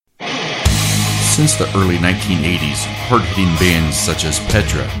Since the early 1980s, hard-hitting bands such as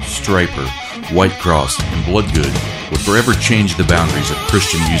Petra, Stryper, White Cross, and Bloodgood would forever change the boundaries of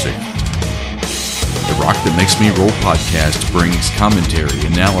Christian music. The Rock That Makes Me Roll podcast brings commentary,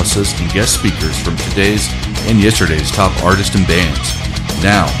 analysis, and guest speakers from today's and yesterday's top artists and bands.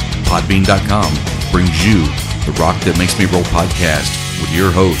 Now, Podbean.com brings you The Rock That Makes Me Roll podcast with your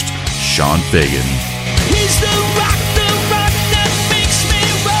host, Sean Fagan. He's the rock that makes me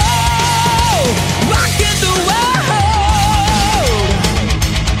roll, rocking the world.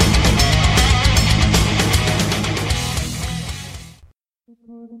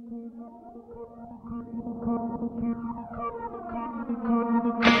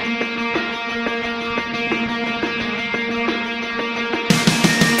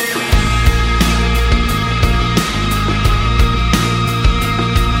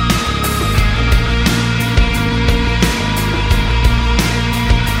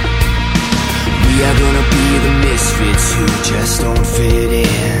 We are gonna be the misfits who just don't fit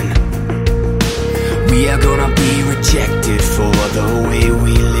in. We are gonna be rejected for the way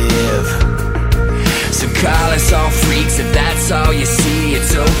we live. So call us all freaks if that's all you see.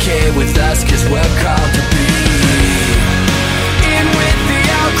 It's okay with us cause we're called to be in with the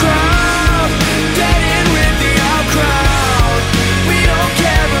out crowd, get in with the out crowd. We don't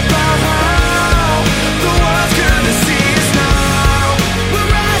care about how the world's gonna see us now. We're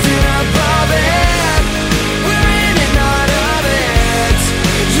rising above it, we're in and out of it.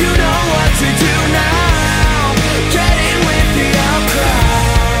 You know what to do now, get in with the out crowd.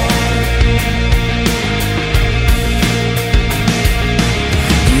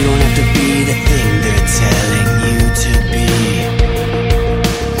 You don't have to be the thing they're telling you to be.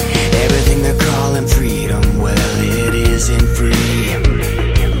 Everything they're calling freedom, well, it isn't free.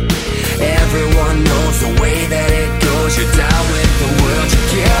 Everyone knows the way that it goes. You're down with the world, you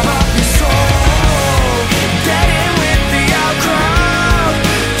give up your soul. Get in with the out crowd,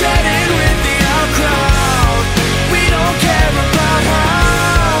 get in with the out crowd. We don't care about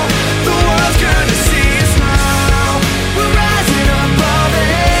how the world's gonna see us now. We're rising above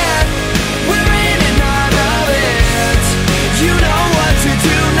it, we're in and out of it. You know what to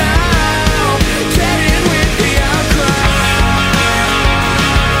do now, get in with the out crowd.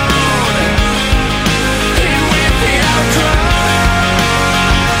 In with the out crowd.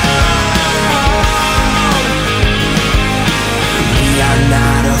 We are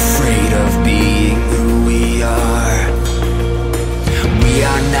not afraid of being who we are. We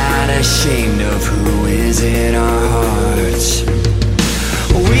are not ashamed of who is in our hearts.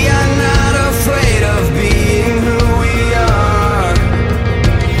 We are not afraid of being who we are.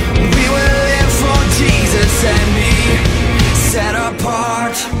 We will live for Jesus and be set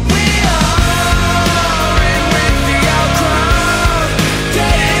apart. We are in with the out crowd,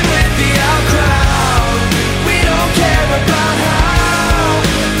 get in with the out crowd. We don't care about how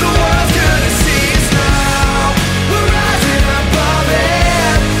the world's gonna see us now. We're rising above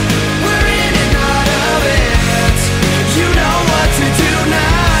it, we're in and out of it. You know what to do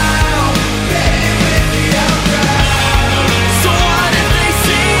now, get in with the out crowd. So what if they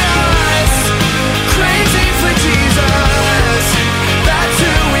see us crazy for Jesus? That's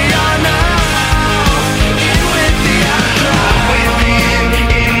who we are now, in with the out crowd.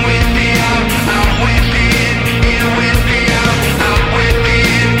 In with the out, out with the in with the out, out with the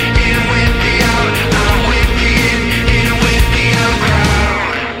in with the out, out with the in with the out crowd.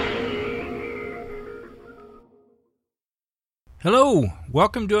 Hello,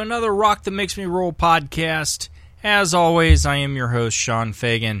 welcome to another Rock That Makes Me Roll podcast. As always, I am your host, Sean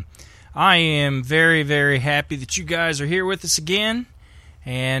Fagan. I am very, very happy that you guys are here with us again,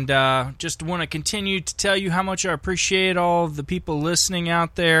 and just want to continue to tell you how much I appreciate all of the people listening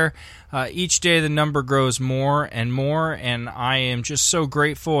out there. Each day the number grows more and more, and I am just so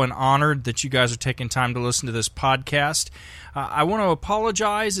grateful and honored that you guys are taking time to listen to this podcast. I want to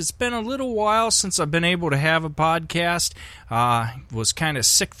apologize. It's been a little while since I've been able to have a podcast. Was kind of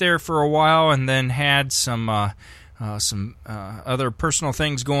sick there for a while, and then had some other personal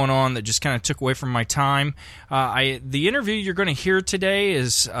things going on that just kind of took away from my time. The interview you're going to hear today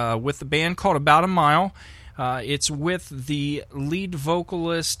is with the band called About a Mile. It's with the lead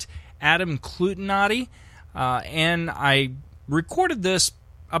vocalist Adam Klutinoty, and I recorded this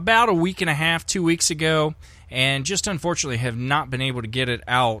about a week and a half, 2 weeks ago, and just unfortunately have not been able to get it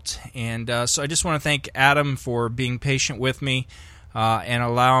out. And so I just want to thank Adam for being patient with me and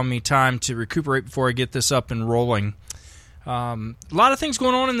allowing me time to recuperate before I get this up and rolling. A lot of things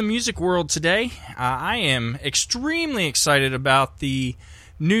going on in the music world today. I am extremely excited about the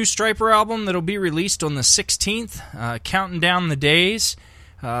new Stryper album that'll be released on the 16th, counting down the days.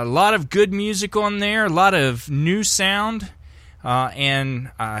 A lot of good music on there, a lot of new sound, and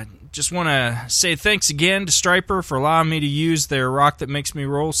I just want to say thanks again to Stryper for allowing me to use their Rock That Makes Me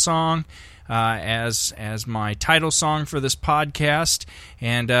Roll song as my title song for this podcast,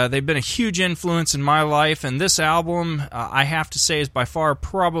 and they've been a huge influence in my life, and this album, I have to say, is by far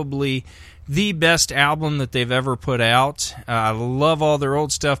probably the best album that they've ever put out. I love all their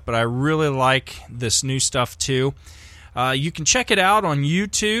old stuff, but I really like this new stuff too. You can check it out on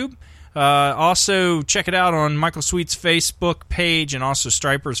YouTube. Also, check it out on Michael Sweet's Facebook page and also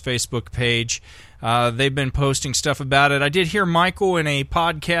Stryper's Facebook page. They've been posting stuff about it. I did hear Michael in a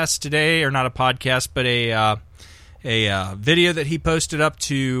podcast today, or not a podcast, but a video that he posted up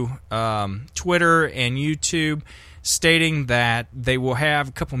to Twitter and YouTube, stating that they will have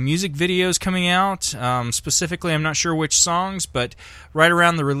a couple music videos coming out. Specifically, I'm not sure which songs, but right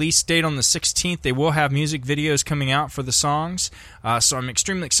around the release date on the 16th, they will have music videos coming out for the songs. So I'm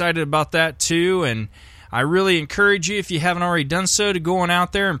extremely excited about that too, and I really encourage you, if you haven't already done so, to go on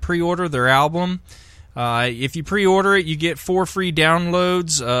out there and pre-order their album. If you pre-order it, you get 4 free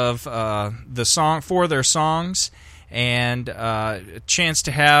downloads of four of their songs, and a chance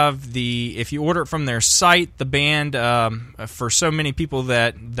to have if you order it from their site, the band, for so many people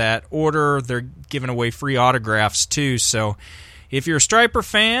that order, they're giving away free autographs too. So if you're a Stryper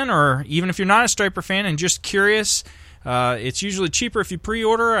fan, or even if you're not a Stryper fan and just curious, it's usually cheaper if you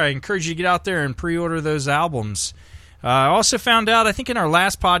pre-order. I encourage you to get out there and pre-order those albums. I also found out, I think in our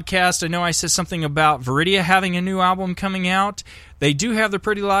last podcast, I know I said something about Veridia having a new album coming out. They do have the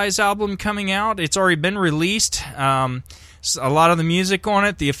Pretty Lies album coming out. It's already been released. A lot of the music on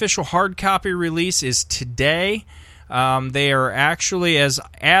it. The official hard copy release is today. They are actually, as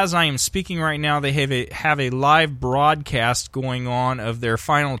I am speaking right now, they have a live broadcast going on of their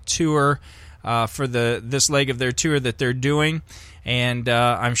final tour for this leg of their tour that they're doing. And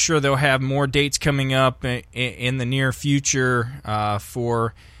I'm sure they'll have more dates coming up in the near future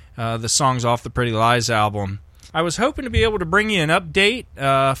for the songs off the Pretty Lies album. I was hoping to be able to bring you an update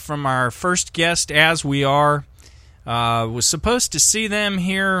from our first guest, As We Are. Was supposed to see them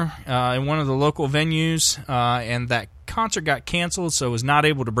here in one of the local venues, and that concert got canceled, so I was not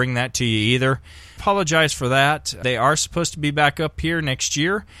able to bring that to you either. Apologize for that. They are supposed to be back up here next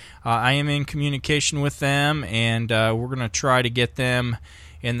year. I am in communication with them, and we're going to try to get them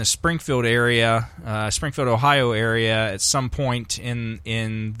in the Springfield area, Springfield, Ohio area, at some point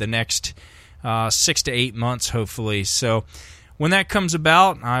in the next 6 to 8 months, hopefully. So when that comes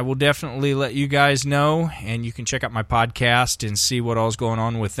about, I will definitely let you guys know, and you can check out my podcast and see what all's going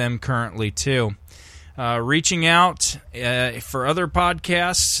on with them currently too. Reaching out for other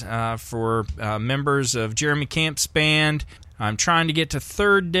podcasts for members of Jeremy Camp's band. I'm trying to get to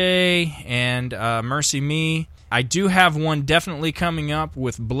Third Day and Mercy Me. I do have one definitely coming up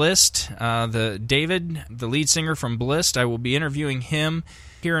with Blist, David, the lead singer from Blist. I will be interviewing him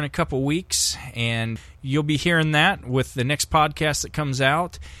here in a couple weeks, and you'll be hearing that with the next podcast that comes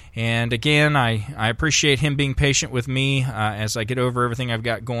out. And again, I appreciate him being patient with me as I get over everything I've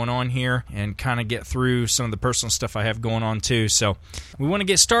got going on here and kind of get through some of the personal stuff I have going on too. So we want to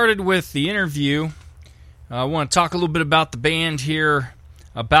get started with the interview. I want to talk a little bit about the band here,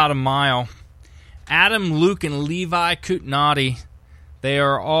 About a Mile. Adam, Luke, and Levi Klutinoty, they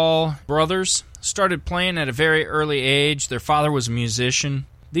are all brothers. Started playing at a very early age. Their father was a musician.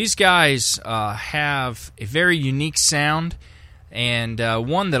 These guys have a very unique sound, and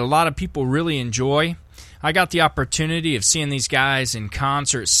one that a lot of people really enjoy. I got the opportunity of seeing these guys in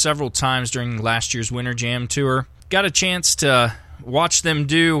concert several times during last year's Winter Jam tour. Got a chance to watch them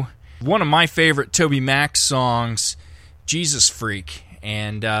do one of my favorite Toby Mac songs, Jesus Freak,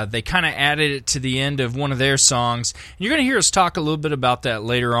 and they kind of added it to the end of one of their songs. You're going to hear us talk a little bit about that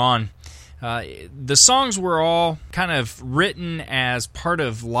later on. The songs were all kind of written as part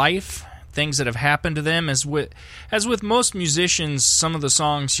of life, things that have happened to them. As with most musicians, some of the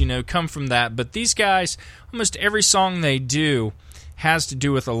songs, come from that. But these guys, almost every song they do has to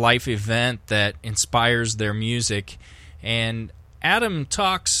do with a life event that inspires their music. And Adam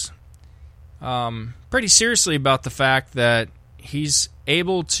talks pretty seriously about the fact that he's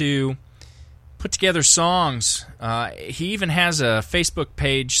able to put together songs. He even has a Facebook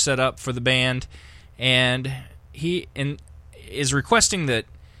page set up for the band, and he is requesting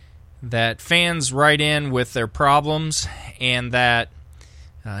that fans write in with their problems, and that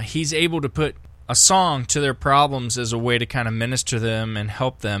he's able to put a song to their problems as a way to kind of minister them and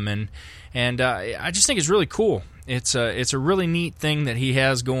help them. And I just think it's really cool. It's a really neat thing that he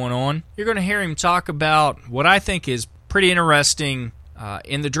has going on. You're going to hear him talk about what I think is pretty interesting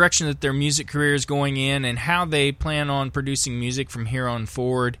in the direction that their music career is going in and how they plan on producing music from here on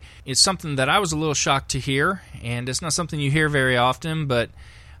forward. It's something that I was a little shocked to hear, and it's not something you hear very often, but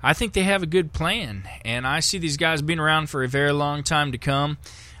I think they have a good plan, and I see these guys being around for a very long time to come.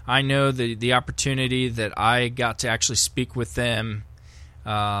 I know the opportunity that I got to actually speak with them,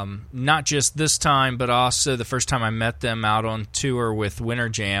 not just this time, but also the first time I met them out on tour with Winter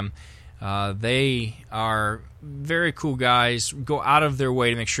Jam. They are very cool guys, go out of their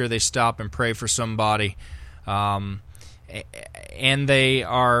way to make sure they stop and pray for somebody. And they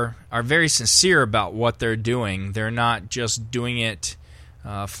are very sincere about what they're doing. They're not just doing it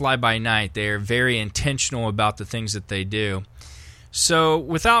fly by night. They are very intentional about the things that they do. So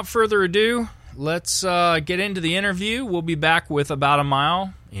without further ado, let's get into the interview. We'll be back with About a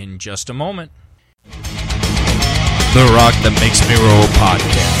Mile in just a moment. The Rock That Makes Me Roll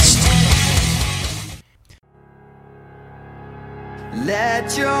podcast.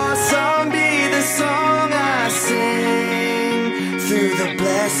 Let your song be the song I sing. Through the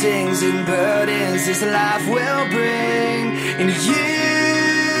blessings and burdens this life will bring. In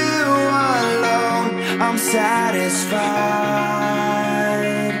you alone, I'm satisfied.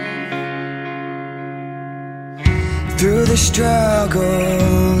 Through the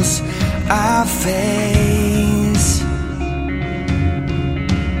struggles I face,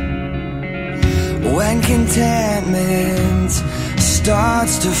 when contentment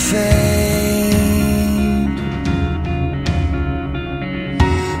starts to fade,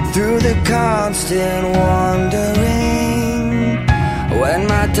 through the constant wandering, when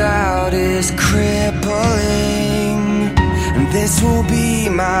my doubt is crippling, and this will be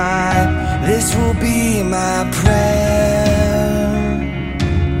my prayer.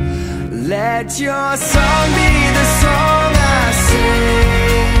 Let your song be the song I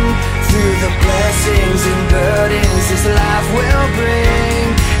sing. Through the blessings and burdens this life will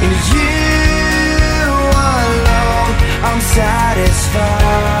bring. In you alone, I'm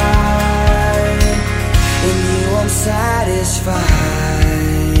satisfied. In you I'm satisfied.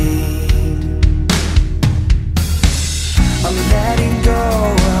 I'm letting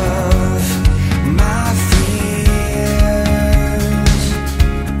go of my fears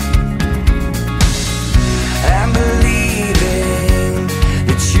and believing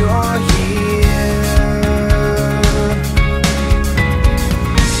that you're here.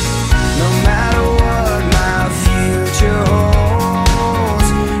 No matter what my future holds,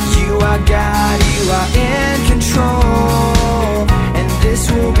 you are God, you are in control. And this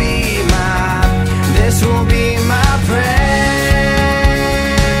will be my prayer.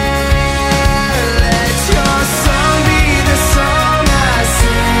 Let your song be the song I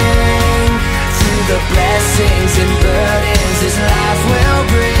sing. Through the blessings and burdens this life will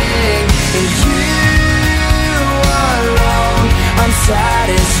bring. In you alone, I'm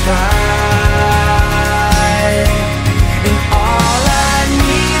satisfied. And all I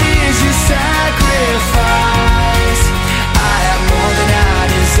need is your sacrifice. I have more than I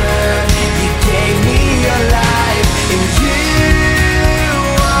deserve. You gave me your life. In you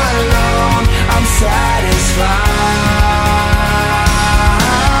alone, I'm satisfied.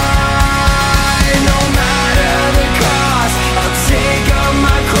 No matter the cost, I'll take up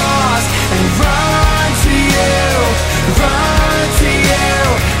my cross and run to you, run to you.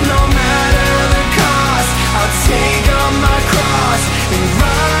 No matter the cost, I'll take up my cross and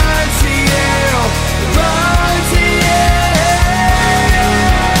run to you, run to you.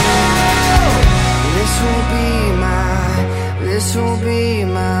 This will be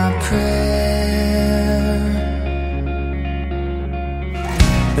my prayer.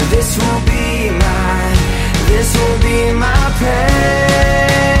 This will be my prayer.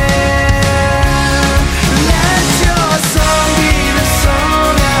 Let your song be the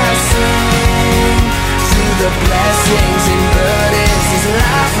song I sing. Through the blessings and burdens this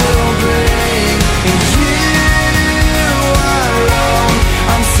life will bring. In you alone,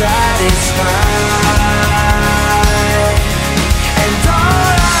 I'm satisfied. And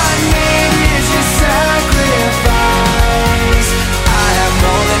all I need is your sacrifice. I have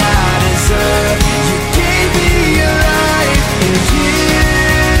more than I deserve. You gave me your life. In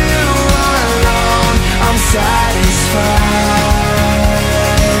you alone, I'm satisfied.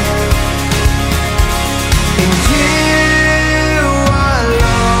 In you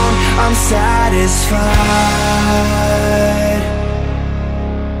alone, I'm satisfied.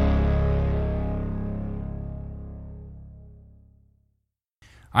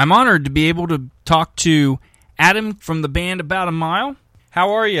 I'm honored to be able to talk to Adam from the band About a Mile.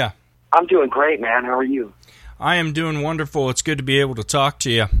 How are you? I'm doing great, man. How are you? I am doing wonderful. It's good to be able to talk to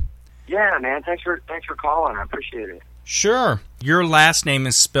you. Yeah, man. Thanks for calling. I appreciate it. Sure. Your last name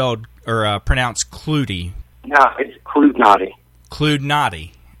is spelled or pronounced Cluty. No, it's Klutinoty.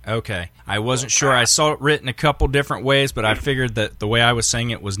 Klutinoty. Okay. I wasn't sure. I saw it written a couple different ways, but I figured that the way I was saying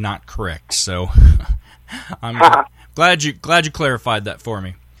it was not correct. So I'm glad you clarified that for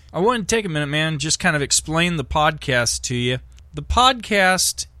me. I wanted to take a minute, man, just kind of explain the podcast to you. The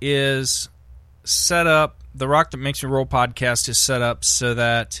podcast is set up, the Rock That Makes Me Roll podcast is set up so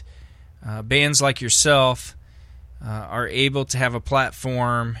that bands like yourself are able to have a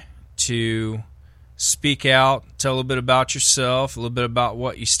platform to speak out, tell a little bit about yourself, a little bit about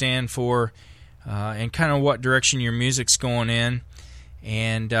what you stand for, and kind of what direction your music's going in.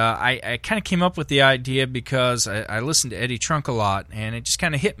 And I kind of came up with the idea because I listened to Eddie Trunk a lot, and it just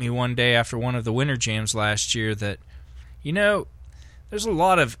kind of hit me one day after one of the winter jams last year that, you know, there's a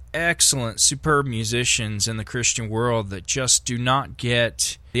lot of excellent, superb musicians in the Christian world that just do not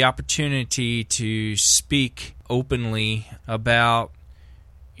get the opportunity to speak openly about,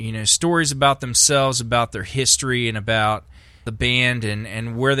 you know, stories about themselves, about their history, and about the band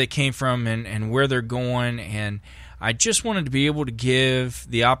and where they came from and where they're going. And I just wanted to be able to give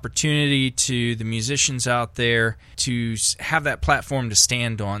the opportunity to the musicians out there to have that platform to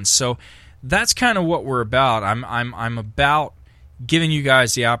stand on. So that's kind of what we're about. I'm about giving you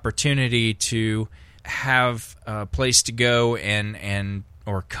guys the opportunity to have a place to go and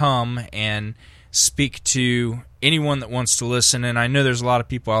or come and speak to anyone that wants to listen. And I know there's a lot of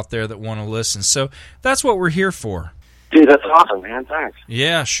people out there that want to listen. So that's what we're here for. Dude, that's awesome, man. Thanks.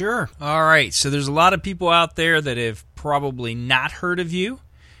 Yeah, sure. All right, so there's a lot of people out there that have probably not heard of you,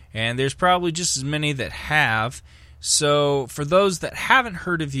 and there's probably just as many that have. So for those that haven't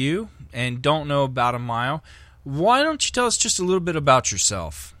heard of you and don't know about A Mile, why don't you tell us just a little bit about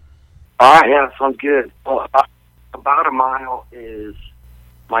yourself? All right, yeah, sounds good. Well, About A Mile is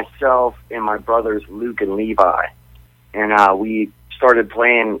myself and my brothers Luke and Levi, and we started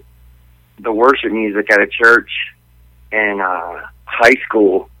playing the worship music at a church in high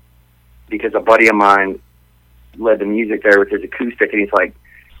school because a buddy of mine led the music there with his acoustic, and he's like,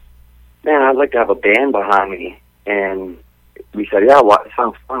 man, I'd like to have a band behind me. And we said, yeah, well, it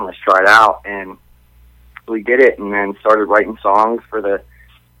sounds fun, let's try it out. And we did it, and then started writing songs for the,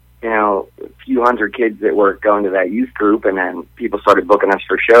 you know, a few hundred kids that were going to that youth group, and then people started booking us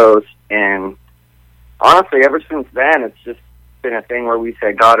for shows. And honestly, ever since then, it's just been a thing where we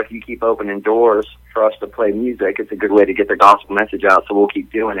said, God, if you keep opening doors for us to play music, it's a good way to get the gospel message out, so we'll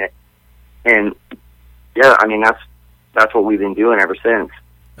keep doing it. And yeah, I mean, that's what we've been doing ever since.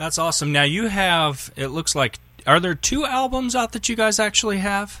 That's awesome. Now you have, it looks like, are there 2 albums out that you guys actually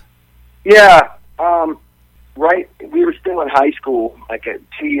have? Yeah, right. We were still in high school, like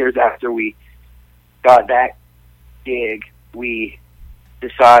 2 years after we got that gig, we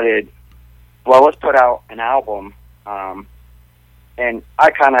decided, well, let's put out an album. And I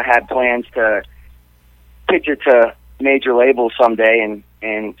kind of had plans to pitch it to major labels someday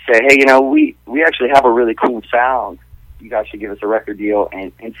and say, hey, you know, we actually have a really cool sound. You guys should give us a record deal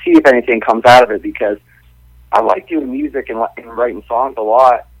and see if anything comes out of it, because I like doing music and writing songs a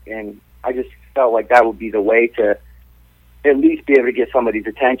lot, and I just felt like that would be the way to at least be able to get somebody's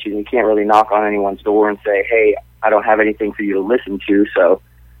attention. You can't really knock on anyone's door and say, hey, I don't have anything for you to listen to. So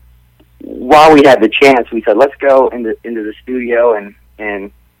while we had the chance, we said, let's go into the studio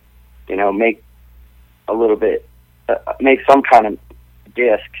and you know, make a little bit, make some kind of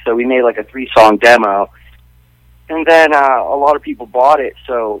disc. So we made like a 3-song demo, and then a lot of people bought it,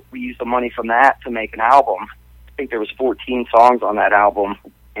 so we used the money from that to make an album. I think there was 14 songs on that album,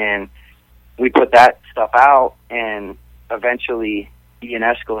 and we put that stuff out, and eventually Ian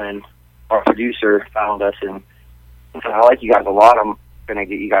Eskelin, our producer, found us and said, I like you guys a lot, I'm going to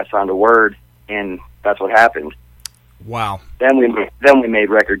get you guys signed to Word, and that's what happened. Wow. Then we made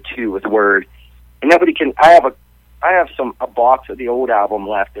record 2 with Word, and nobody can. I have a box of the old album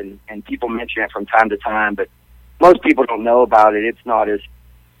left, and people mention it from time to time, but most people don't know about it. It's not as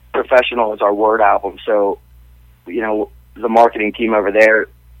professional as our Word album, so you know, the marketing team over there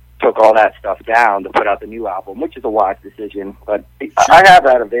took all that stuff down to put out the new album, which is a wise decision. But I have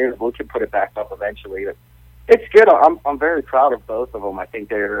that available. We can put it back up eventually. But it's good. I'm very proud of both of them. I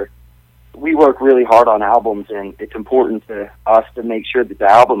think we work really hard on albums, and it's important to us to make sure that the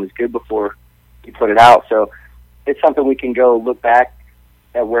album is good before we put it out. So it's something we can go look back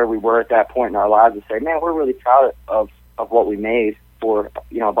at where we were at that point in our lives and say, man, we're really proud of what we made for,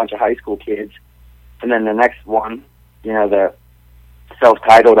 you know, a bunch of high school kids. And then the next one, you know, the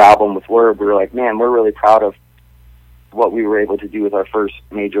self-titled album with Word, we were like, man, we're really proud of what we were able to do with our first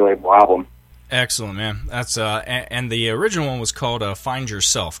major label album. Excellent, man. That's and the original one was called Find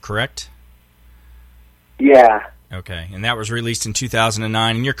Yourself, correct? Yeah, Okay, and that was released in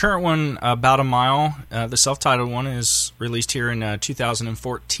 2009. And your current one, About a Mile, the self-titled one, is released here in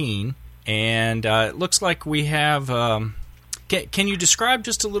 2014. And it looks like we have... Can you describe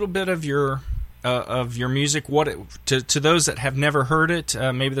just a little bit of your music? To those that have never heard it,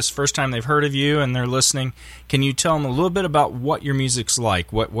 maybe this is the first time they've heard of you and they're listening, can you tell them a little bit about what your music's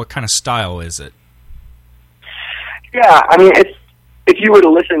like? What kind of style is it? Yeah, I mean, if you were to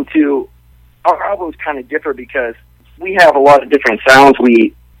listen to our albums, kind of differ because we have a lot of different sounds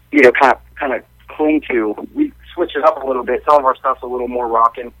we kind of cling to. We switch it up a little bit. Some of our stuff's a little more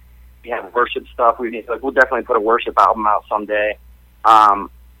rockin'. We have worship stuff. We'll definitely put a worship album out someday.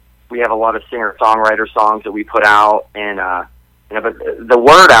 We have a lot of singer-songwriter songs that we put out, and but the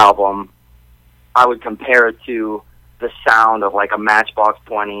Word album, I would compare it to the sound of like a Matchbox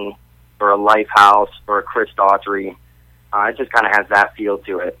 20 or a Lifehouse or a Chris Daughtry. It just kind of has that feel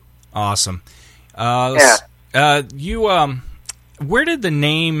to it. Awesome. Yeah. Where did the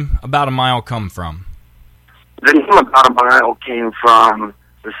name About a Mile come from? The name About a Mile came from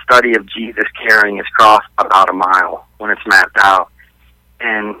the study of Jesus carrying his cross about a mile when it's mapped out.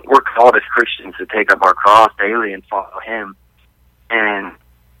 And we're called as Christians to take up our cross daily and follow him. And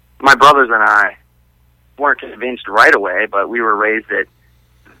my brothers and I weren't convinced right away, but we were raised that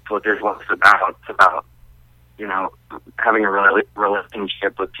that's what this was about. It's about, having a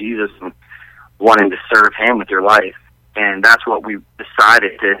relationship with Jesus and wanting to serve him with your life. And that's what we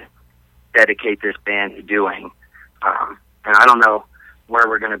decided to dedicate this band to doing. And I don't know where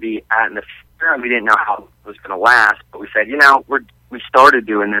we're going to be at in the future, and we didn't know how it was going to last, but we said, we started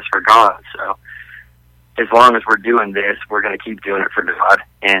doing this for God, so as long as we're doing this, we're going to keep doing it for God,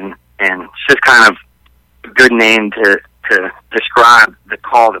 and it's just kind of a good name to describe the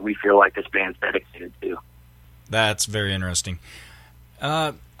call that we feel like this band's dedicated to. That's very interesting.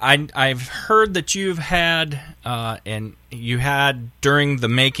 I've heard that you've had, and you had during the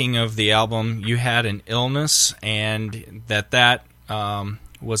making of the album, you had an illness, and that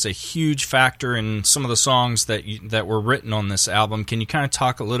was a huge factor in some of the songs that were written on this album. Can you kind of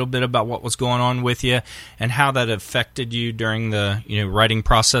talk a little bit about what was going on with you and how that affected you during the writing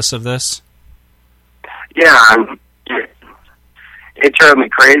process of this? Yeah, it drove me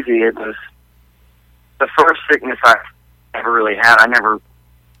crazy. It was the first sickness I ever really had. I never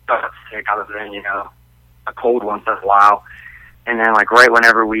got sick other than a cold once in a while, and then right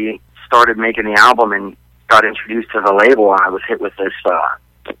whenever we started making the album and got introduced to the label, I was hit with this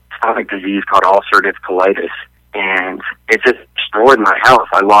stomach disease called ulcerative colitis, and it just destroyed my health.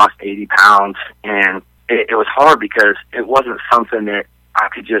 I lost 80 pounds, and it was hard because it wasn't something that I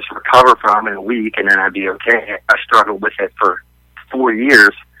could just recover from in a week and then I'd be okay. I struggled with it for 4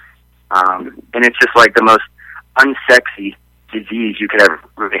 years, and it's just like the most unsexy disease you could ever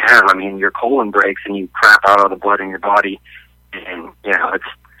really have. I mean, your colon breaks and you crap out all the blood in your body, and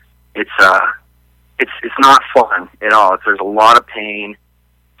it's not fun at all. There's a lot of pain.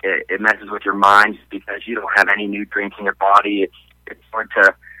 It messes with your mind because you don't have any nutrients in your body. It's hard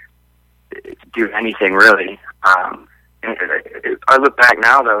to do anything really. I look back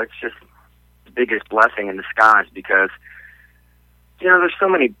now though, it's just the biggest blessing in disguise because there's so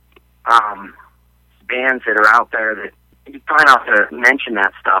many bands that are out there that you try not to mention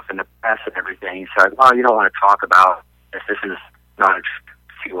that stuff in the press and everything. So you don't want to talk about this. This is not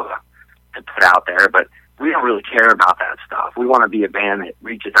to put out there, but we don't really care about that stuff. We want to be a band that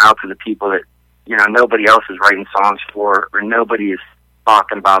reaches out to the people that nobody else is writing songs for, or nobody is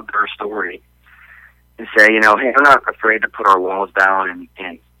talking about their story, and say, hey, we're not afraid to put our walls down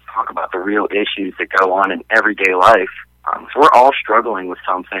and talk about the real issues that go on in everyday life. So we're all struggling with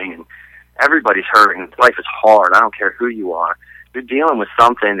something, and everybody's hurting. Life is hard. I don't care who you are. You're dealing with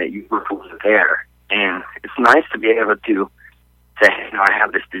something that you wasn't there, and it's nice to be able to say, I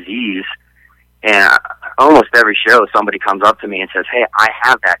have this disease. And almost every show, somebody comes up to me and says, hey, I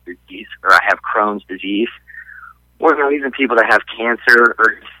have that disease, or I have Crohn's disease, or even people that have cancer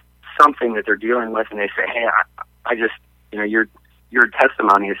or something that they're dealing with, and they say, hey, I just, your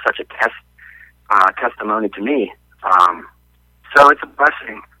testimony is such a testimony to me. So it's a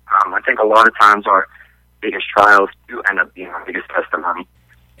blessing. I think a lot of times our biggest trials do end up being our biggest testimony.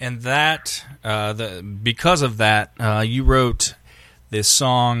 And that, because of that, you wrote this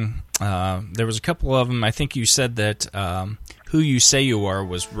song. There was a couple of them. I think you said that Who You Say You Are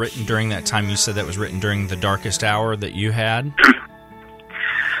was written during that time. You said that was written during the darkest hour that you had.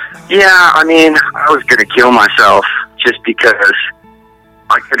 Yeah, I mean, I was going to kill myself just because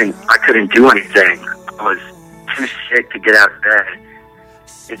I couldn't do anything. I was too sick to get out of bed.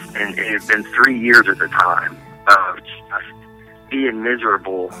 It had been 3 years at the time of just being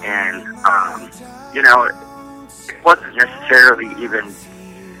miserable, and it wasn't necessarily even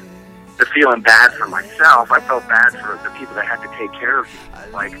the feeling bad for myself. I felt bad for the people that had to take care of me.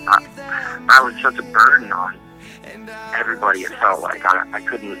 Like, I was such a burden on everybody. It felt like I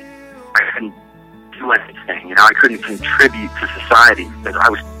couldn't do anything. You know, I couldn't contribute to society because I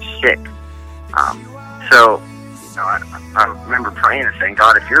was sick. So, you know, I remember praying and saying,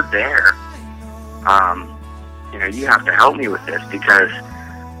 God, if you're there, you know, you have to help me with this, because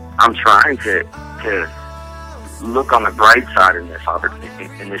I'm trying to look on the bright side in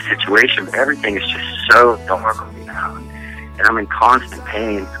this situation, but everything is just so dark for me now, and I'm in constant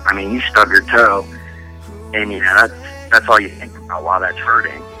pain. I mean, you stub your toe, and you know that's all you think about while that's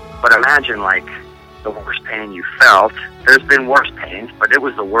hurting. But imagine, like, the worst pain you felt. There's been worse pains, but it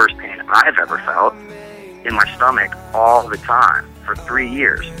was the worst pain I've ever felt in my stomach all the time for 3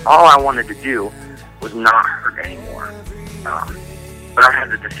 years. All I wanted to do was not hurt anymore. But I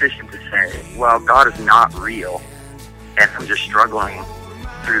had the decision to say, well, God is not real, and I'm just struggling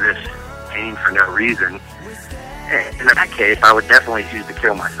through this pain for no reason. And in that case, I would definitely choose to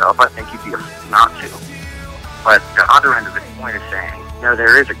kill myself. I think you'd be not to. But the other end of the coin is saying, no,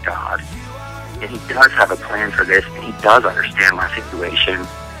 there is a God, and He does have a plan for this, and He does understand my situation,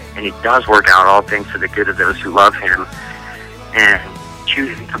 and He does work out all things for the good of those who love Him. And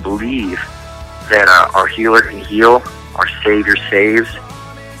choosing to believe that our healer can heal, our Savior saves,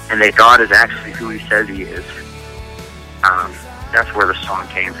 and that God is actually who He says He is. That's where the song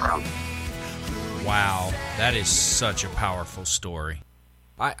came from. Wow, that is such a powerful story.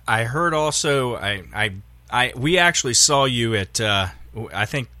 I heard also, we actually saw you at, I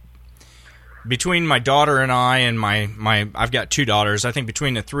think, between my daughter and I, and I've got 2 daughters. I think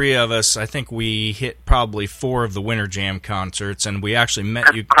between the 3 of us, I think we hit probably 4 of the Winter Jam concerts, and we actually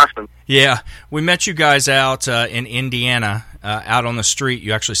met you. Awesome. Yeah, we met you guys out in Indiana, out on the street.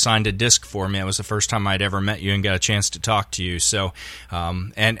 You actually signed a disc for me. It was the first time I'd ever met you and got a chance to talk to you. So,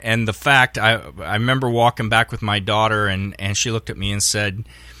 and the fact, I remember walking back with my daughter, and she looked at me and said,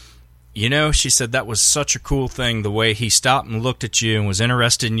 you know, she said, that was such a cool thing, the way he stopped and looked at you and was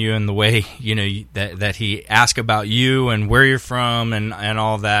interested in you, and the way, you know, that he asked about you and where you're from and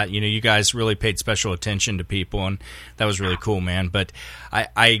all that. You know, you guys really paid special attention to people, and that was really cool, man. But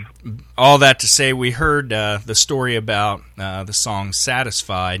I all that to say, we heard the story about the song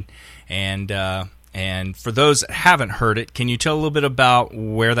Satisfied, and for those that haven't heard it, can you tell a little bit about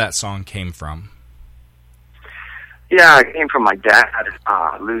where that song came from? Yeah, it came from my dad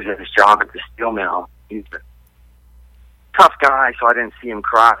losing his job at the steel mill. He's a tough guy, so I didn't see him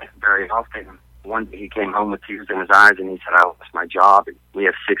cry very often. One day he came home with tears in his eyes, and he said, I lost my job. And we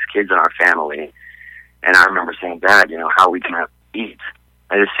have 6 kids in our family. And I remember saying, Dad, you know, how are we going to eat?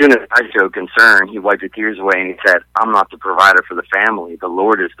 And as soon as I showed concern, he wiped the tears away, and he said, I'm not the provider for the family. The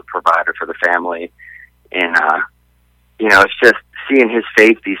Lord is the provider for the family. And, you know, it's just seeing his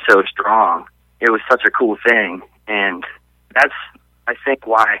faith be so strong. It was such a cool thing. And that's, I think,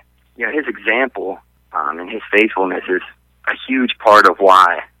 why, you know, his example and his faithfulness is a huge part of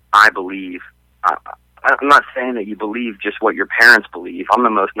why I believe. I'm not saying that you believe just what your parents believe. I'm the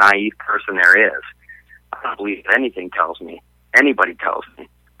most naive person there is. I don't believe anything anybody tells me.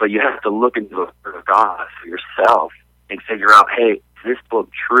 But you have to look into the Word of God for yourself and figure out, hey, is this book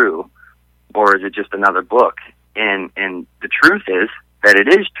true, or is it just another book? And the truth is that it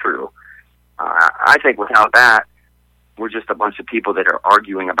is true. I think without that, we're just a bunch of people that are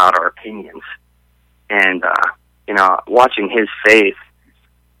arguing about our opinions. And, you know, watching his faith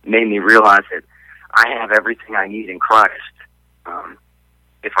made me realize that I have everything I need in Christ.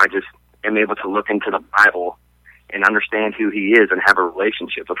 If I just am able to look into the Bible and understand who He is and have a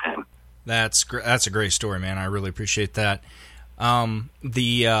relationship with Him. That's a great story, man. I really appreciate that.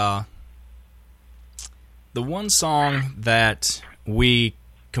 The one song that we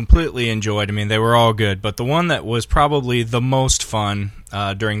completely enjoyed, I mean, they were all good, but the one that was probably the most fun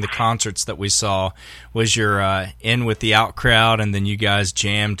during the concerts that we saw was your In With the Out Crowd, and then you guys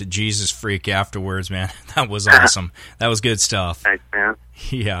jammed Jesus Freak afterwards, man. That was awesome. That was good stuff. Thanks, man.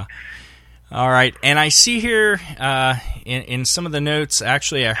 Yeah. All right, and I see here in some of the notes,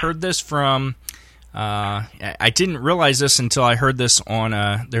 actually, I heard this from, I didn't realize this until I heard this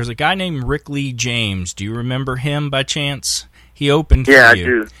on, there's a guy named Rick Lee James. Do you remember him by chance? He opened for you. Yeah, I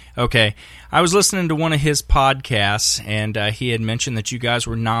do. Okay. I was listening to one of his podcasts, and he had mentioned that you guys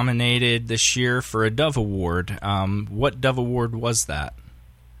were nominated this year for a Dove Award. What Dove Award was that?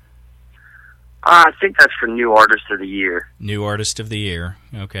 I think that's for New Artist of the Year. New Artist of the Year.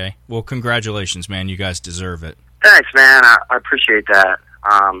 Okay. Well, congratulations, man. You guys deserve it. Thanks, man. I appreciate that.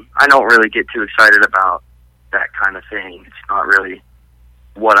 I don't really get too excited about that kind of thing. It's not really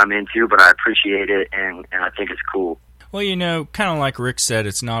what I'm into, but I appreciate it, and I think it's cool. Well, kind of like Rick said,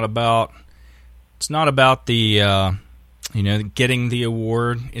 it's not about the getting the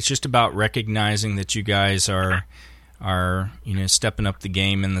award. It's just about recognizing that you guys are stepping up the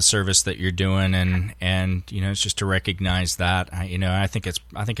game in the service that you're doing, and it's just to recognize that. I think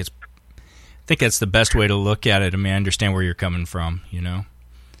that's the best way to look at it. I mean, I understand where you're coming from. Yeah,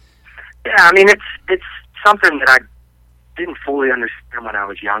 I mean, it's something that I didn't fully understand when I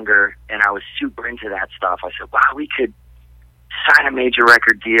was younger, and I was super into that stuff. I said, wow, we could sign a major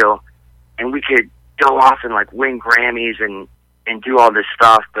record deal, and we could go off and like win Grammys and do all this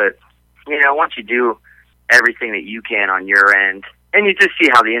stuff. But once you do everything that you can on your end, and you just see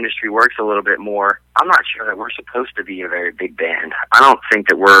how the industry works a little bit more, I'm not sure that we're supposed to be a very big band. I don't think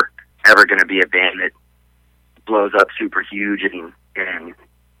that we're ever going to be a band that blows up super huge and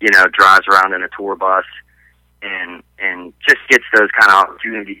drives around in a tour bus and just gets those kind of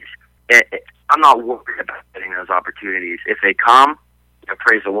opportunities. I'm not worried about getting those opportunities. If they come,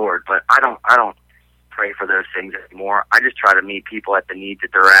 praise the Lord. But I don't pray for those things anymore. I just try to meet people at the need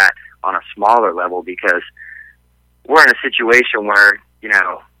that they're at on a smaller level, because we're in a situation where,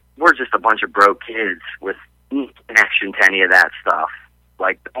 we're just a bunch of broke kids with no connection to any of that stuff.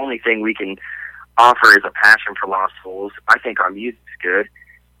 Like, the only thing we can offer is a passion for lost souls. I think our music's good,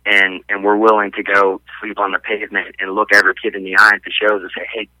 and we're willing to go sleep on the pavement and look every kid in the eye at the shows and say,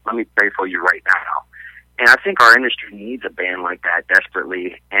 hey, let me pray for you right now. And I think our industry needs a band like that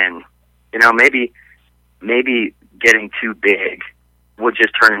desperately. And, maybe getting too big would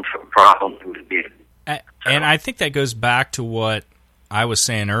just turn into a problem. And I think that goes back to what I was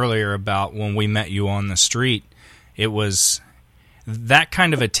saying earlier about when we met you on the street. It was that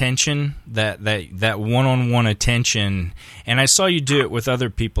kind of attention, that one-on-one attention, and I saw you do it with other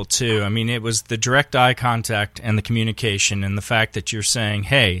people too. I mean, it was the direct eye contact and the communication, and the fact that you're saying,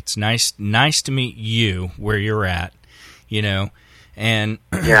 hey, it's nice to meet you where you're at, and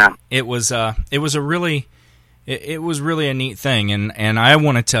yeah. it was really a neat thing, and I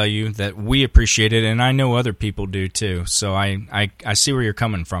want to tell you that we appreciate it, and I know other people do too. So I see where you're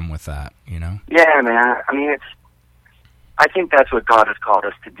coming from with that, Yeah, man. I mean, I think that's what God has called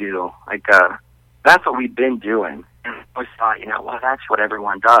us to do. Like, that's what we've been doing. And I always thought, well, that's what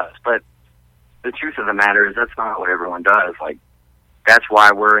everyone does. But the truth of the matter is that's not what everyone does. Like, that's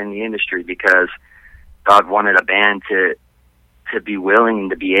why we're in the industry, because God wanted a band to be willing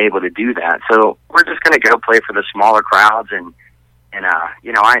to be able to do that. So we're just going to go play for the smaller crowds. And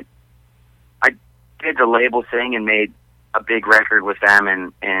I did the label thing and made a big record with them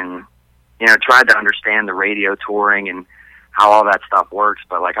and tried to understand the radio touring and how all that stuff works.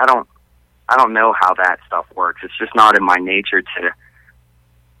 But like, I don't know how that stuff works. It's just not in my nature to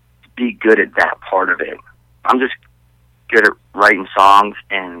be good at that part of it. I'm just good at writing songs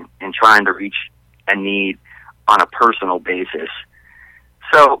and trying to reach a need on a personal basis.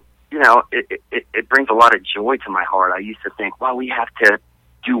 So, it brings a lot of joy to my heart. I used to think, well, we have to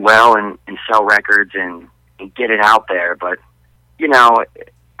do well and sell records and get it out there. But,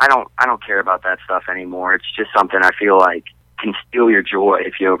 I don't care about that stuff anymore. It's just something I feel like can steal your joy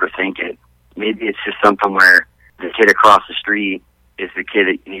if you overthink it. Maybe it's just something where the kid across the street is the kid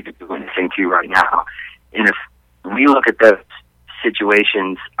that you need to do anything to right now. And if we look at those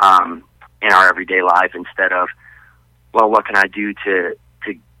situations in our everyday life instead of, well, what can I do to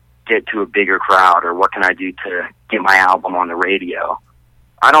get to a bigger crowd, or what can I do to get my album on the radio?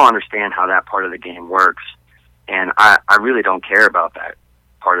 I don't understand how that part of the game works, and I really don't care about that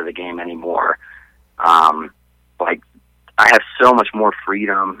part of the game anymore. Like, I have so much more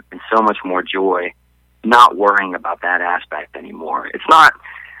freedom and so much more joy not worrying about that aspect anymore. It's not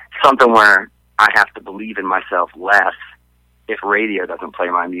something where I have to believe in myself less if radio doesn't play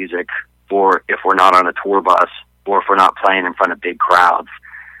my music, or if we're not on a tour bus, or if we're not playing in front of big crowds.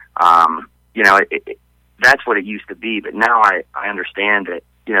 That's what it used to be, but now I understand that,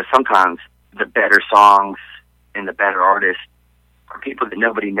 sometimes the better songs and the better artists are people that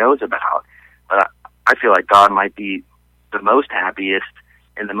nobody knows about. But I feel like God might be the most happiest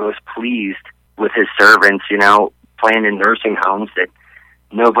and the most pleased with his servants, playing in nursing homes that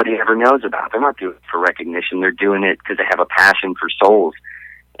nobody ever knows about. They're not doing it for recognition. They're doing it because they have a passion for souls.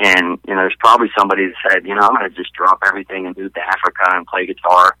 And, there's probably somebody that said, I'm going to just drop everything and move to Africa and play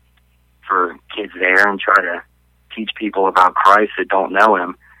guitar for kids there and try to teach people about Christ that don't know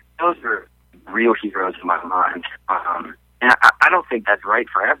him. Those are real heroes in my mind. And I don't think that's right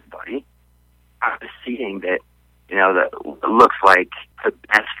for everybody. I'm just seeing that, that looks like the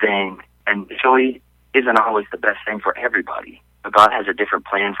best thing initially isn't always the best thing for everybody. But God has a different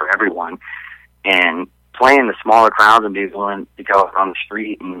plan for everyone. And playing the smaller crowds and being willing to go out on the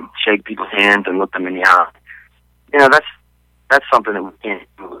street and shake people's hands and look them in the eye. You know, that's something that we can't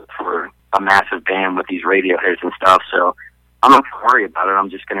do for a massive band with these radio hits and stuff. So I'm not going to worry about it. I'm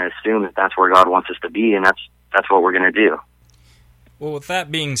just going to assume that that's where God wants us to be, and that's what we're going to do. Well, with that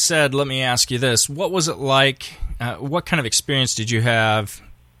being said, let me ask you this. What was it like, what kind of experience did you have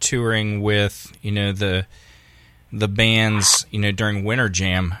touring with, you know, the bands, you know, during Winter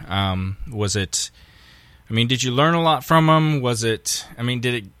Jam? Was it, I mean, did you learn a lot from them? Was it, I mean,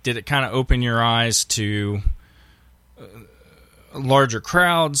 did it kind of open your eyes to larger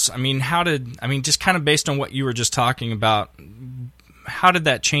crowds? I mean, just kind of based on what you were just talking about, how did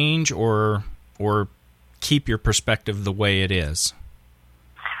that change or keep your perspective the way it is?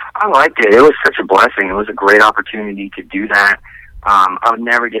 I liked it. It was such a blessing. It was a great opportunity to do that. I would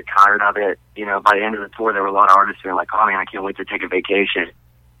never get tired of it. You know, by the end of the tour, there were a lot of artists who were like, oh man, I can't wait to take a vacation.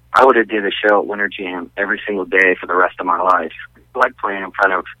 I would have did a show at Winter Jam every single day for the rest of my life. I like playing in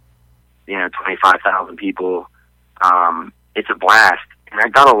front of, you know, 25,000 people. It's a blast. And I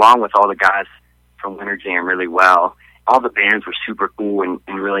got along with all the guys from Winter Jam really well. All the bands were super cool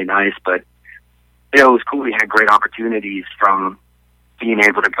and really nice, but, you know, it was cool. We had great opportunities from being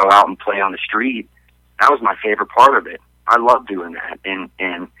able to go out and play on the street. That was my favorite part of it. I love doing that. And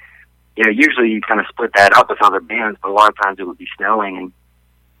you know, usually you kind of split that up with other bands, but a lot of times it would be snowing and,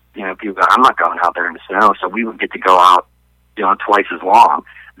 you know, people go, I'm not going out there in the snow. So we would get to go out, you know, twice as long.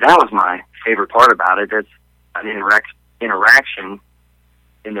 That was my favorite part about it. There's an interaction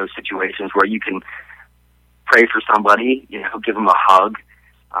in those situations where you can pray for somebody, you know, give them a hug,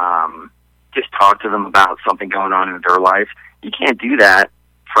 just talk to them about something going on in their life. You can't do that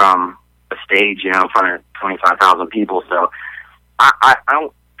from a stage, you know, in front of 25,000 people. So I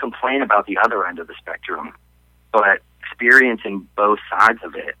don't complain about the other end of the spectrum, but experiencing both sides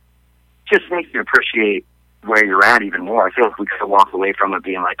of it just makes you appreciate where you're at even more. I feel like we could have walked away from it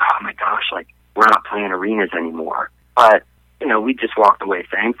being like, oh my gosh, like we're not playing arenas anymore. But, you know, we just walked away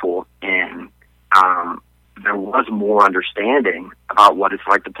thankful, and there was more understanding about what it's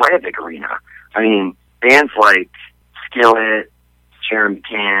like to play a big arena. I mean, bands like Skillet, Jeremy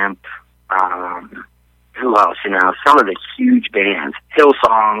Camp, who else, you know, some of the huge bands,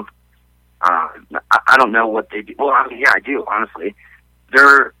 Hillsong, I don't know what they do. Well, I mean, yeah, I do, honestly.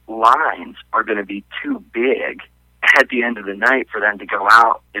 Their lines are going to be too big at the end of the night for them to go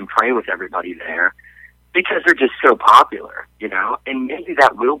out and pray with everybody there because they're just so popular, you know, and maybe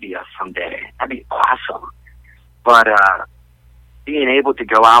that will be us someday. That'd be awesome. But being able to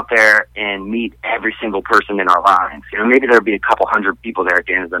go out there and meet every single person in our lines, you know, maybe there'll be a couple hundred people there at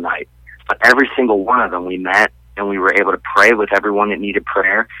the end of the night, but every single one of them we met, and we were able to pray with everyone that needed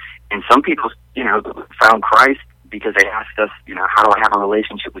prayer. And some people, you know, found Christ because they asked us, you know, how do I have a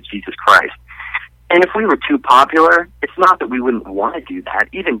relationship with Jesus Christ? And if we were too popular, it's not that we wouldn't want to do that.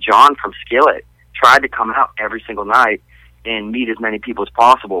 Even John from Skillet tried to come out every single night and meet as many people as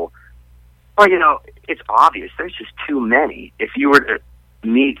possible. Well, you know, it's obvious. There's just too many. If you were to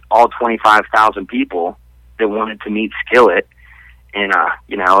meet all 25,000 people that wanted to meet Skillet, and,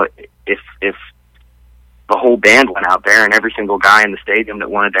 you know, if the whole band went out there and every single guy in the stadium that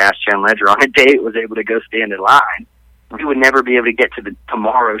wanted to ask Jen Ledger on a date was able to go stand in line, we would never be able to get to the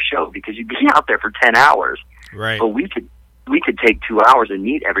tomorrow show because you'd be out there for 10 hours. Right. But we could take 2 hours and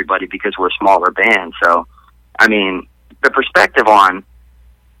meet everybody because we're a smaller band. So, I mean, the perspective on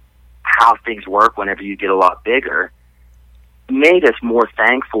how things work whenever you get a lot bigger made us more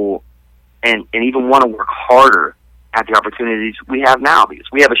thankful and even want to work harder at the opportunities we have now, because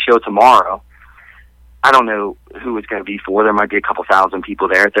we have a show tomorrow. I don't know who it's going to be for. There might be a couple thousand people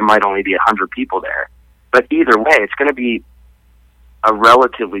there. There might only be 100 people there. But either way, it's going to be a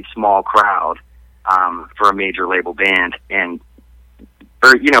relatively small crowd for a major label band, and it's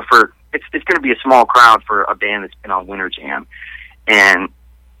going to be a small crowd for a band that's been on Winter Jam, and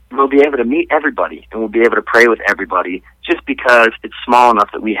we'll be able to meet everybody, and we'll be able to pray with everybody just because it's small enough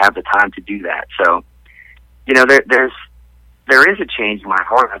that we have the time to do that. So, you know, there is a change in my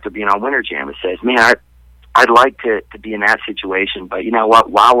heart after being on Winter Jam. It says, man, I'd like to be in that situation, but you know what?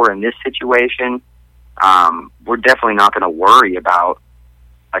 While we're in this situation, we're definitely not going to worry about,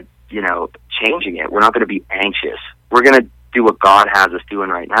 changing it. We're not going to be anxious. We're going to do what God has us doing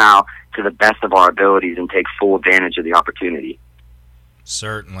right now to the best of our abilities and take full advantage of the opportunity.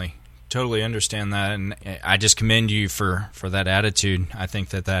 Certainly. Totally understand that, and I just commend you for that attitude. I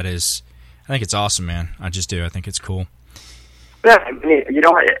think I think it's awesome, man. I just do. I think it's cool. Yeah, I mean, you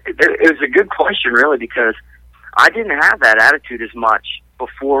know, it was a good question, really, because I didn't have that attitude as much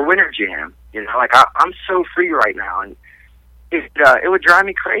before Winter Jam. You know, like I'm so free right now, and it would drive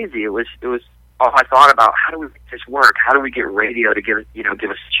me crazy. It was I thought about, how do we make this work? How do we get radio to give us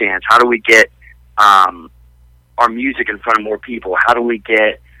a chance? How do we get our music in front of more people? How do we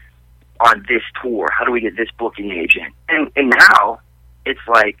get on this tour? How do we get this booking agent? And now it's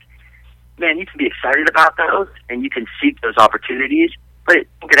like, man, you can be excited about those and you can seek those opportunities, but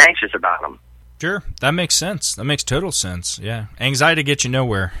don't get anxious about them. Sure, that makes sense. That makes total sense. Yeah, anxiety gets you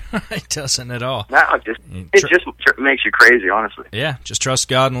nowhere. It doesn't at all. No, it just makes you crazy, honestly. Yeah, just trust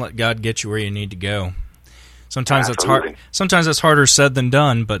God and let God get you where you need to go. Sometimes that's hard. Sometimes that's harder said than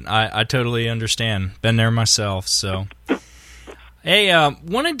done, but I totally understand. Been there myself. So, hey,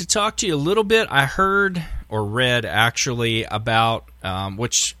 wanted to talk to you a little bit. I heard or read actually about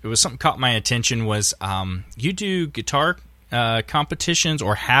which it was something caught my attention was you do guitar competitions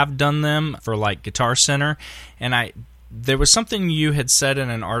or have done them for like Guitar Center, and there was something you had said in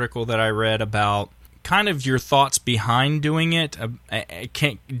an article that I read about kind of your thoughts behind doing it. I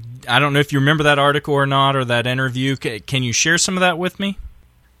don't know if you remember that article or not, or that interview. Can you share some of that with me?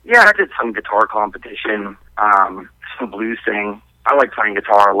 Yeah, I did some guitar competition, some blues sing. I like playing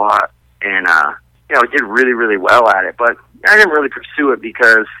guitar a lot, and I did really, really well at it, but I didn't really pursue it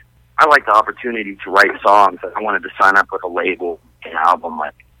because I like the opportunity to write songs, and I wanted to sign up with a label, an album.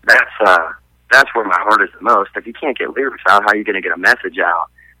 Like that's where my heart is the most. If you can't get lyrics out, how are you going to get a message out?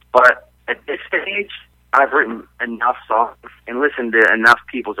 But at this stage, I've written enough songs and listened to enough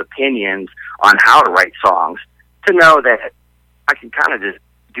people's opinions on how to write songs to know that I can kind of just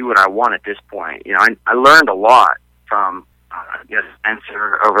do what I want at this point. I learned a lot from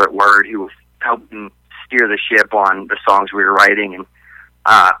Spencer over at Word, who was helping steer the ship on the songs we were writing, and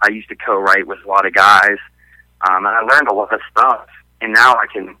I used to co-write with a lot of guys, and I learned a lot of stuff. And now I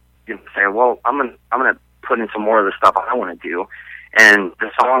can say, well, I'm gonna put in some more of the stuff I want to do, and the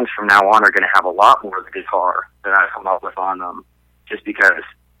songs from now on are going to have a lot more of the guitar that I come up with on them, just because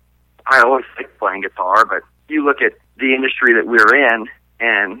I always like playing guitar. But you look at the industry that we're in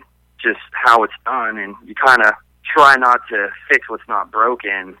and just how it's done, and you kind of try not to fix what's not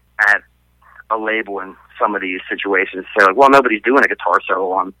broken at a label in some of these situations. Say, like, well, nobody's doing a guitar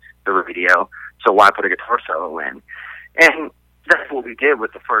solo on the radio, so why put a guitar solo in? And that's what we did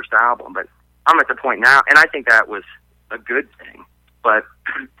with the first album. But I'm at the point now, and I think that was a good thing. But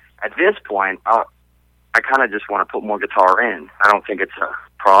at this point, I kind of just want to put more guitar in. I don't think it's a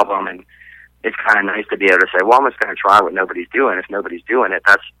problem, and it's kind of nice to be able to say, well, I'm just going to try what nobody's doing. If nobody's doing it,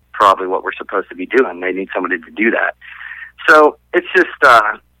 that's probably what we're supposed to be doing. They need somebody to do that. So it's just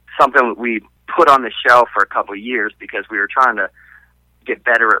something we put on the shelf for a couple of years because we were trying to get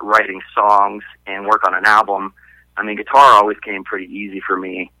better at writing songs and work on an album. I mean, guitar always came pretty easy for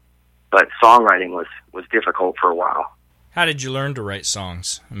me, but songwriting was difficult for a while. How did you learn to write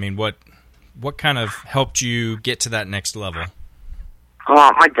songs? I mean, what kind of helped you get to that next level?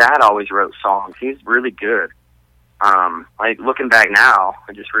 Oh, my dad always wrote songs. He's really good. Like, looking back now,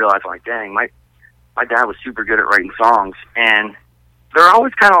 I just realized, like, dang, my dad was super good at writing songs, and they're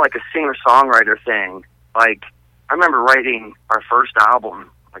always kind of like a singer-songwriter thing. Like, I remember writing our first album.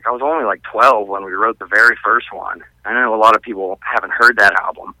 Like, I was only like 12 when we wrote the very first one. I know a lot of people haven't heard that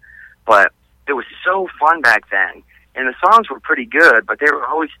album, but it was so fun back then. And the songs were pretty good, but they were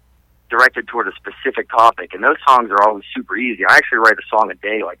always directed toward a specific topic. And those songs are always super easy. I actually write a song a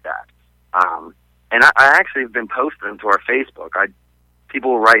day like that. And I actually have been posting them to our Facebook.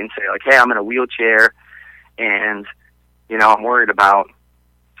 People will write and say, like, hey, I'm in a wheelchair, and, I'm worried about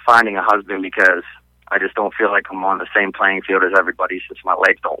finding a husband because I just don't feel like I'm on the same playing field as everybody since my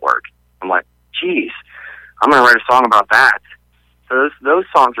legs don't work. I'm like, geez, I'm going to write a song about that. So those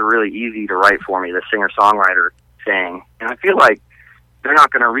songs are really easy to write for me, the singer-songwriter thing. And I feel like they're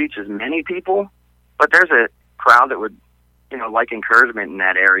not going to reach as many people, but there's a crowd that would, like encouragement in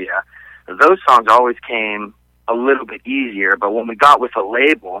that area. Those songs always came a little bit easier, but when we got with a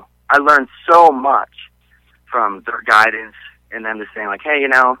label, I learned so much from their guidance and them just saying, like, hey,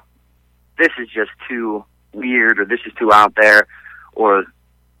 this is just too weird, or this is too out there, or,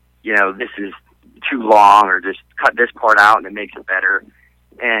 this is too long, or just cut this part out and it makes it better.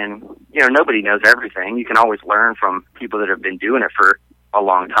 And, nobody knows everything. You can always learn from people that have been doing it for a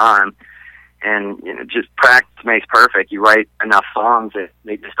long time. And, just practice makes perfect. You write enough songs that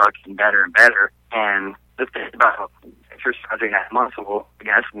they just start getting better and better. And the thing about exercising that muscle, I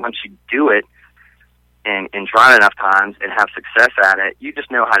guess, once you do it and try it enough times and have success at it, you just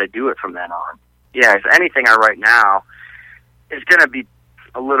know how to do it from then on. Yeah, if anything I write now is going to be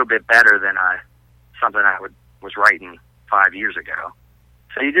a little bit better than something I was writing 5 years ago.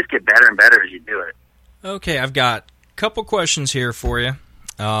 So you just get better and better as you do it. Okay, I've got a couple questions here for you.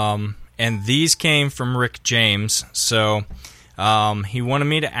 And these came from Rick James. So He wanted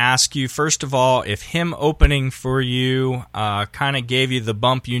me to ask you, first of all, if him opening for you kind of gave you the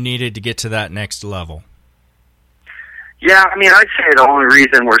bump you needed to get to that next level. Yeah, I mean, I'd say the only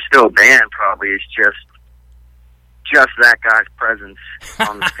reason we're still a band probably is just that guy's presence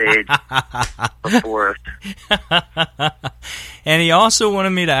on the stage before us. And he also wanted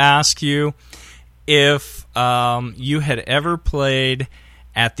me to ask you if you had ever played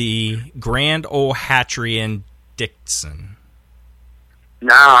at the Grand Ole Hatchery in Dixon.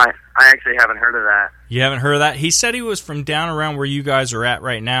 No, I actually haven't heard of that. You haven't heard of that? He said he was from down around where you guys are at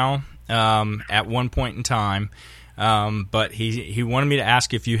right now at one point in time, but he wanted me to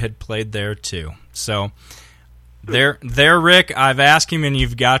ask if you had played there too. So there, Rick, I've asked him and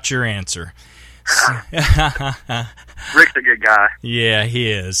you've got your answer. Rick's a good guy. Yeah,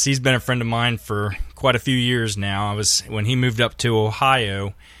 he is. He's been a friend of mine for quite a few years now. When he moved up to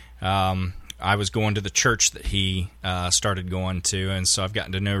Ohio, I was going to the church that he started going to, and so I've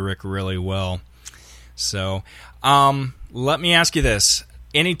gotten to know Rick really well. So let me ask you this.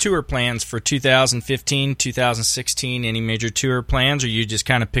 Any tour plans for 2015, 2016? Any major tour plans, or are you just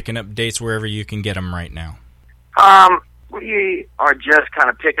kind of picking up dates wherever you can get them right now? We are just kind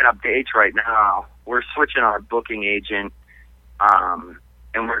of picking up dates right now. We're switching our booking agent, and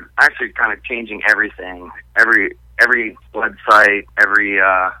we're actually kind of changing everything. Every website, every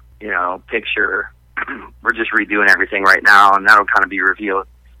picture. We're just redoing everything right now, and that'll kind of be revealed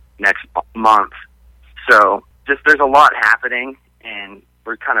next month. So there's a lot happening, and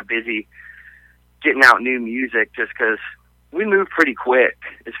we're kind of busy getting out new music just because we move pretty quick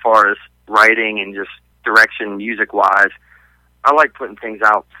as far as writing and just direction music-wise. I like putting things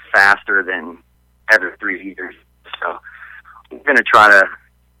out faster than every 3 years. So we're going to try to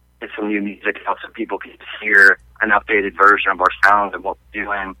get some new music out so people can hear an updated version of our sound and what we're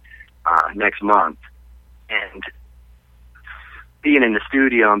doing next month. And being in the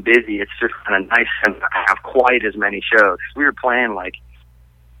studio and busy, it's just kind of nice to have quite as many shows. We were playing like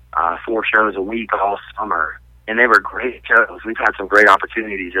 4 shows a week all summer, and they were great shows. We've had some great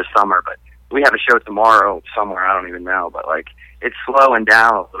opportunities this summer, but we have a show tomorrow somewhere, I don't even know, but like it's slowing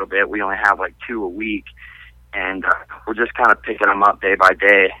down a little bit. We only have like 2 a week, and we're just kind of picking them up day by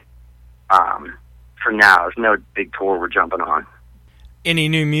day. For now, there's no big tour we're jumping on. Any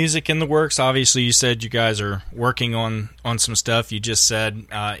new music in the works? Obviously, you said you guys are working on some stuff. You just said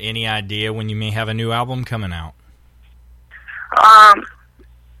any idea when you may have a new album coming out? I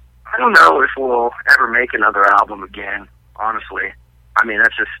don't know if we'll ever make another album again, honestly. I mean,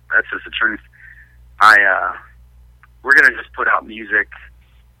 that's just the truth. We're gonna just put out music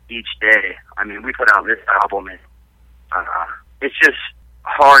each day. I mean, we put out this album, and it's just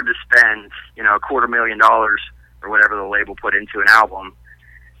hard to spend, $250,000 or whatever the label put into an album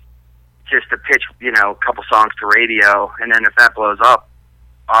just to pitch, a couple songs to radio, and then if that blows up,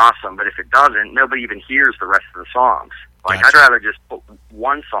 awesome. But if it doesn't, nobody even hears the rest of the songs. Like, Gotcha. I'd rather just put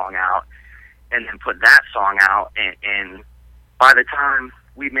one song out and then put that song out, and by the time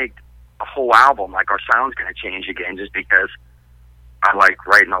we make a whole album, like, our sound's going to change again, just because I like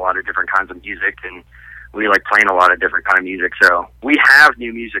writing a lot of different kinds of music, and we like playing a lot of different kind of music. So we have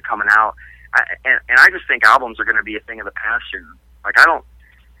new music coming out, and I just think albums are going to be a thing of the past here. Like, I don't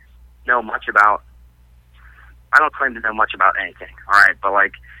claim to know much about anything, all right? But,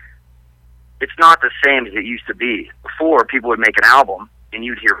 like, it's not the same as it used to be. Before, people would make an album, and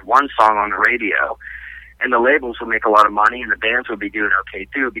you'd hear one song on the radio, and the labels would make a lot of money, and the bands would be doing okay,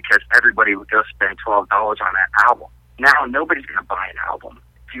 too, because everybody would go spend $12 on that album. Now, nobody's going to buy an album.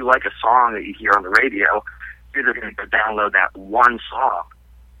 If you like a song that you hear on the radio, you're either going to go download that one song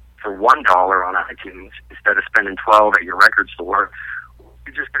for $1 on iTunes instead of spending $12 at your record store.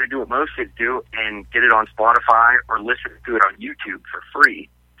 You're just going to do what most kids do and get it on Spotify or listen to it on YouTube for free.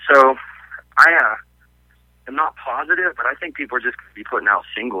 So I am not positive, but I think people are just going to be putting out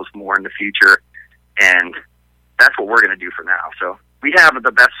singles more in the future, and that's what we're going to do for now. So we have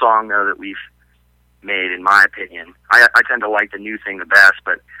the best song, though, that we've made, in my opinion. I tend to like the new thing the best,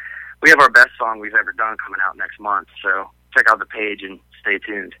 but we have our best song we've ever done coming out next month. So check out the page and stay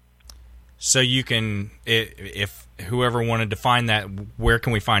tuned. So you can, if whoever wanted to find that, where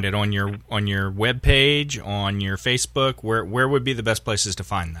can we find it? On your webpage, on your Facebook? Where would be the best places to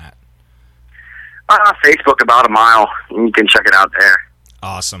find that? Facebook, about a mile. You can check it out there.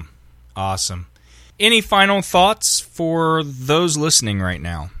 Awesome. Any final thoughts for those listening right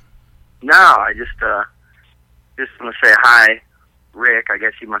now? No, I just want to say hi, Rick. I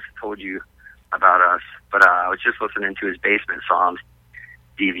guess he must have told you about us, but I was just listening to his Basement Songs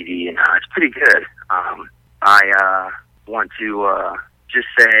DVD, and it's pretty good. I want to just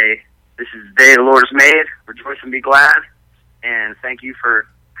say, this is the day the Lord has made. Rejoice and be glad. and thank you for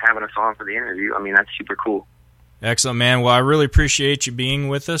having us on for the interview. I mean, that's super cool. Excellent, man. Well, I really appreciate you being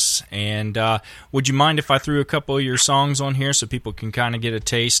with us. And would you mind if I threw a couple of your songs on here so people can kind of get a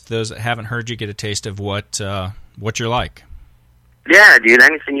taste, those that haven't heard you, get a taste of what you're like? Yeah, dude.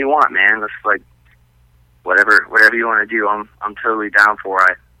 Anything you want, man. That's like whatever you want to do. I'm totally down for.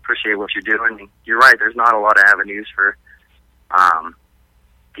 I appreciate what you're doing. You're right. There's not a lot of avenues for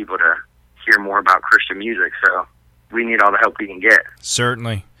people to hear more about Christian music, so we need all the help we can get.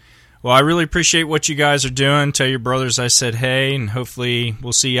 Certainly. Well, I really appreciate what you guys are doing. Tell your brothers I said hey, and hopefully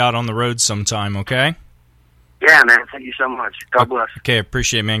we'll see you out on the road sometime, okay? Yeah, man. Thank you so much. God bless. Okay,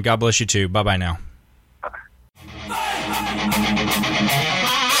 appreciate it, man. God bless you too. Bye-bye now. Bye.